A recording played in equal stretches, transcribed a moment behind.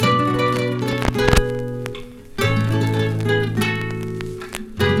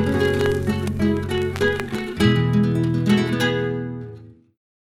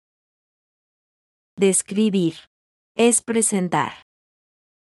Describir. Es presentar.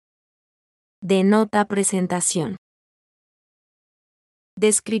 Denota presentación.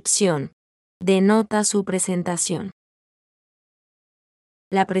 Descripción. Denota su presentación.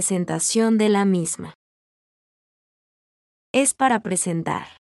 La presentación de la misma. Es para presentar.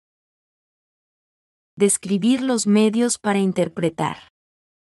 Describir los medios para interpretar.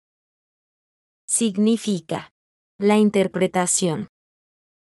 Significa. La interpretación.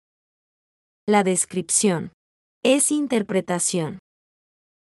 La descripción. Es interpretación.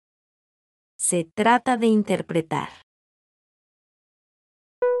 Se trata de interpretar.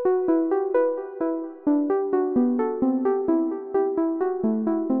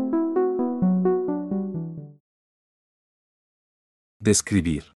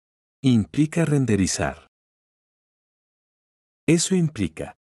 Describir. Implica renderizar. Eso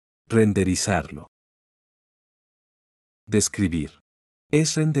implica renderizarlo. Describir.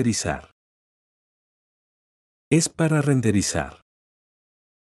 Es renderizar. Es para renderizar.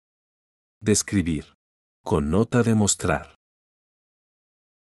 Describir. Connota demostrar.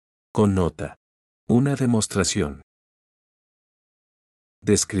 Connota. Una demostración.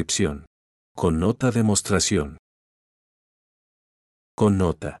 Descripción. Connota demostración.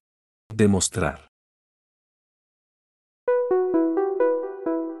 Connota. Demostrar.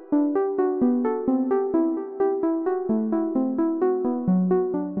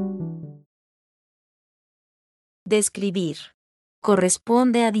 Describir.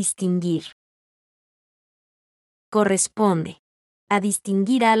 Corresponde a distinguir. Corresponde a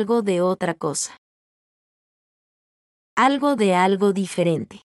distinguir algo de otra cosa. Algo de algo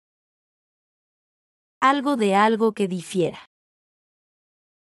diferente. Algo de algo que difiera.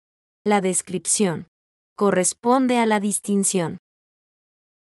 La descripción. Corresponde a la distinción.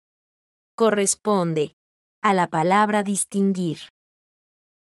 Corresponde a la palabra distinguir.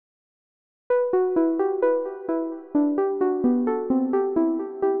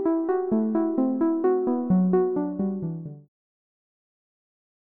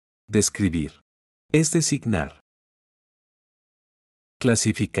 Describir. Es designar.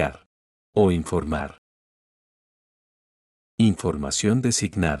 Clasificar. O informar. Información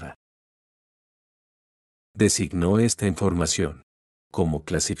designada. Designó esta información como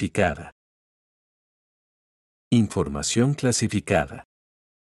clasificada. Información clasificada.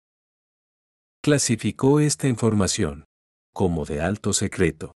 Clasificó esta información como de alto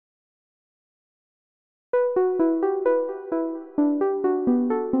secreto.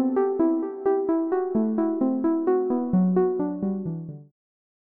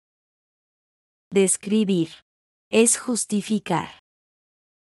 Describir. Es justificar.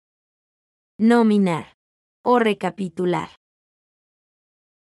 Nominar. O recapitular.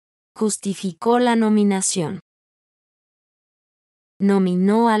 Justificó la nominación.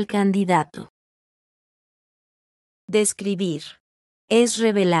 Nominó al candidato. Describir. Es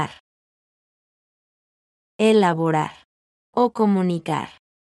revelar. Elaborar. O comunicar.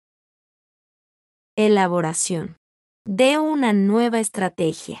 Elaboración. De una nueva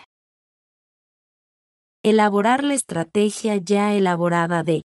estrategia. Elaborar la estrategia ya elaborada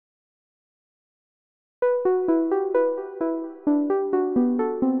de.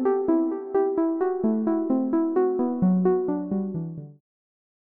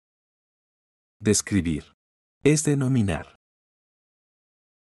 Describir. Es denominar.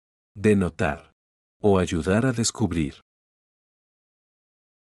 Denotar. O ayudar a descubrir.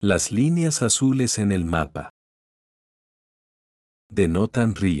 Las líneas azules en el mapa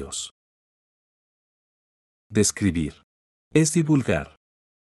denotan ríos. Describir. Es divulgar.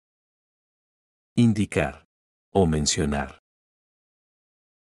 Indicar. O mencionar.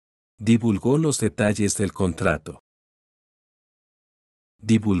 Divulgó los detalles del contrato.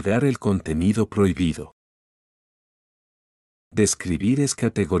 Divulgar el contenido prohibido. Describir es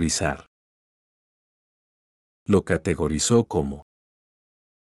categorizar. Lo categorizó como.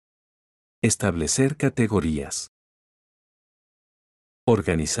 Establecer categorías.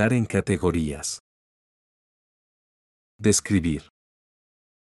 Organizar en categorías. Describir.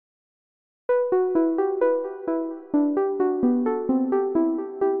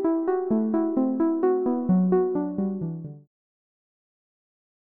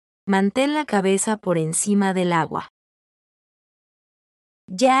 Mantén la cabeza por encima del agua.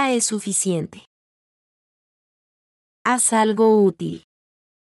 Ya es suficiente. Haz algo útil.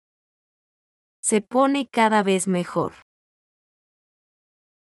 Se pone cada vez mejor.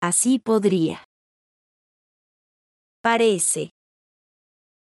 Así podría. Parece.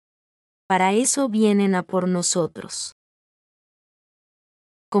 Para eso vienen a por nosotros.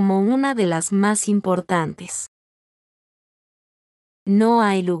 Como una de las más importantes. No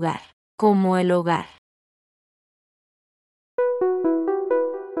hay lugar. como el hogar.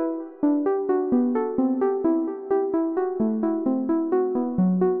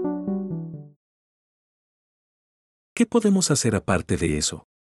 ¿Qué podemos hacer aparte de eso?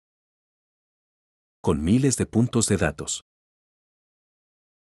 Con miles de puntos de datos.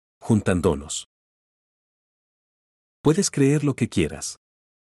 Juntándonos. Puedes creer lo que quieras.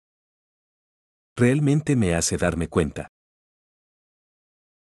 Realmente me hace darme cuenta.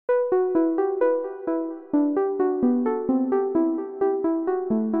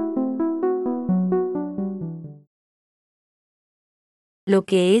 Lo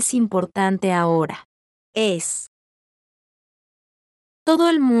que es importante ahora es: todo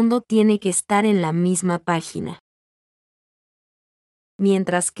el mundo tiene que estar en la misma página.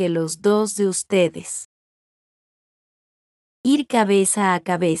 Mientras que los dos de ustedes ir cabeza a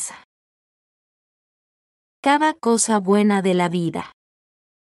cabeza. Cada cosa buena de la vida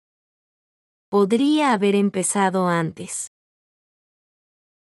podría haber empezado antes.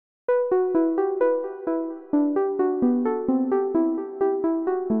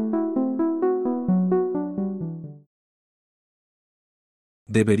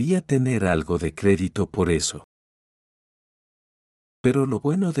 Debería tener algo de crédito por eso. Pero lo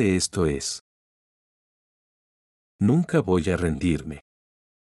bueno de esto es: nunca voy a rendirme.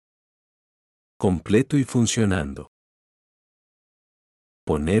 Completo y funcionando.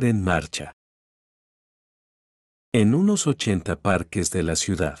 Poner en marcha. En unos 80 parques de la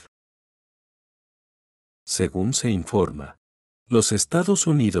ciudad. Según se informa, los Estados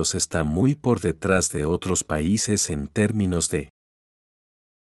Unidos está muy por detrás de otros países en términos de.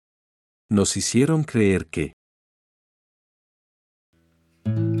 Nos hicieron creer que